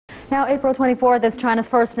Now, April 24th is China's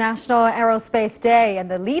first National Aerospace Day, and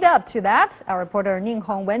the lead up to that, our reporter Ning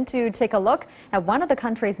Hong went to take a look at one of the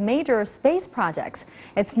country's major space projects,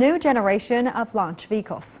 its new generation of launch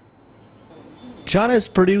vehicles. China is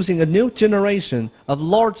producing a new generation of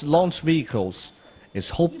large launch vehicles.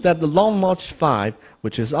 It's hoped that the Long March 5,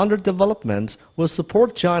 which is under development, will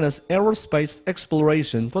support China's aerospace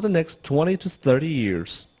exploration for the next 20 to 30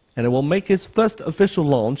 years, and it will make its first official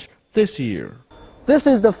launch this year. This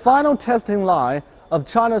is the final testing line of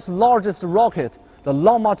China's largest rocket, the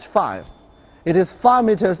Long March 5. It is 5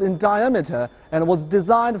 meters in diameter and was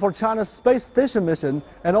designed for China's space station mission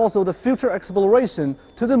and also the future exploration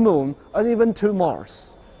to the moon and even to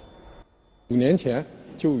Mars. 5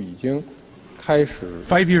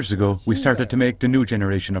 years ago, we started to make the new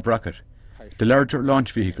generation of rocket. The larger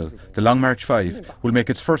launch vehicle, the Long March 5, will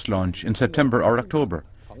make its first launch in September or October.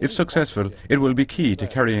 If successful, it will be key to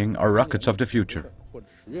carrying our rockets of the future.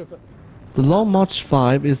 The Long March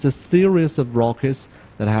 5 is a series of rockets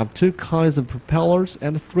that have 2 kinds of propellers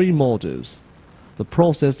and 3 modules. The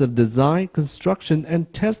process of design, construction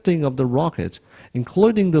and testing of the rocket,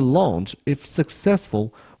 including the launch, if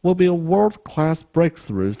successful, will be a world-class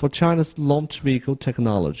breakthrough for China's launch vehicle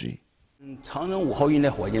technology.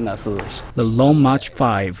 The Long March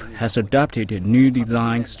 5 has adopted a new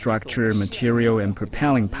design, structure, material and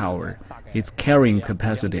propelling power. Its carrying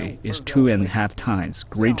capacity is 2.5 times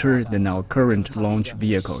greater than our current launch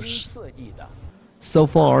vehicles. So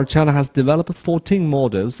far, China has developed 14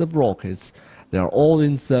 models of rockets. They are all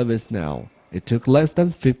in service now. It took less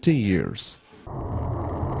than 50 years.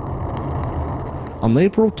 On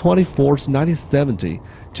April 24, 1970,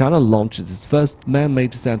 China launched its first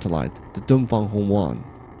man-made satellite, the Dongfang 1.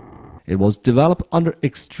 It was developed under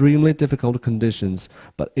extremely difficult conditions,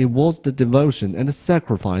 but it was the devotion and the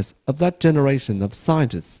sacrifice of that generation of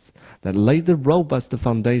scientists that laid the robust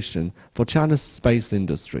foundation for China's space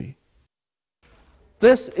industry.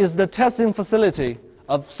 This is the testing facility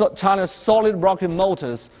of China's solid rocket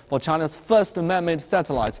motors for China's first man-made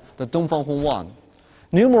satellite, the Dongfang 1.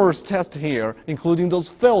 Numerous tests here, including those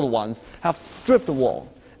failed ones, have stripped the wall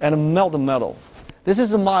and melted metal. This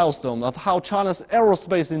is a milestone of how China's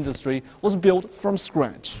aerospace industry was built from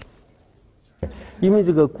scratch. It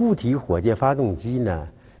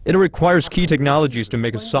requires key technologies to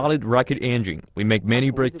make a solid rocket engine. We make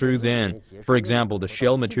many breakthroughs in, for example, the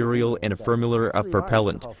shell material and a formula of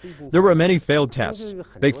propellant. There were many failed tests,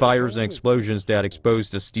 big fires and explosions that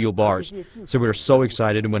exposed the steel bars, so we are so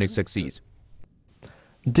excited when it succeeds.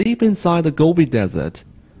 Deep inside the Gobi Desert,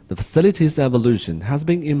 the facility's evolution has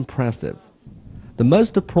been impressive. The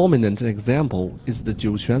most prominent example is the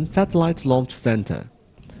Jiuquan Satellite Launch Center.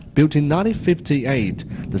 Built in 1958,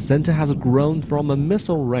 the center has grown from a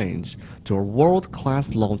missile range to a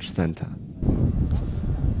world-class launch center.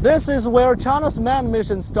 This is where China's manned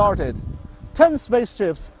mission started. 10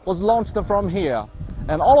 spaceships was launched from here,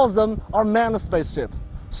 and all of them are manned spaceships.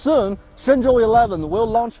 Soon, Shenzhou 11 will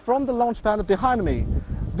launch from the launch pad behind me.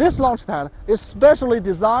 This launch pad is specially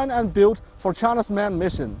designed and built for China's manned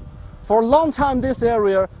mission. For a long time, this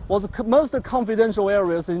area was the most confidential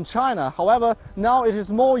areas in China. However, now it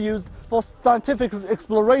is more used for scientific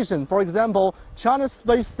exploration. For example, China's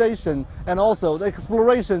space station and also the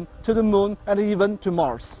exploration to the moon and even to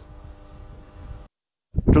Mars.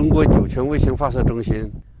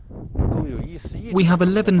 We have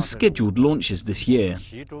 11 scheduled launches this year,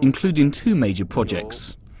 including 2 major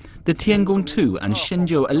projects, the Tiangong 2 and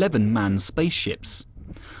Shenzhou 11 manned spaceships.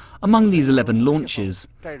 Among these 11 launches,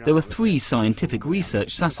 there were 3 scientific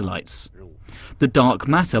research satellites, the Dark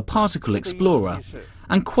Matter Particle Explorer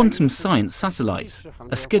and Quantum Science Satellite,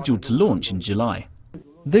 are scheduled to launch in July.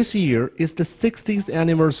 This year is the 60th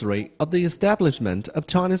anniversary of the establishment of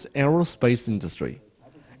China's aerospace industry.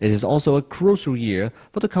 It is also a crucial year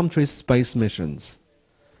for the country's space missions.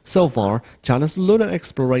 So far, China's lunar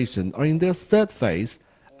exploration are in their 3rd phase,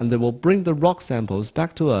 and they will bring the rock samples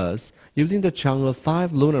back to Earth using the Chang'e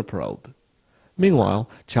 5 lunar probe. Meanwhile,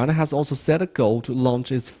 China has also set a goal to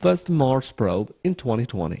launch its first Mars probe in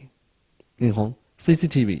 2020. Ning Hong,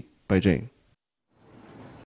 CCTV, Beijing.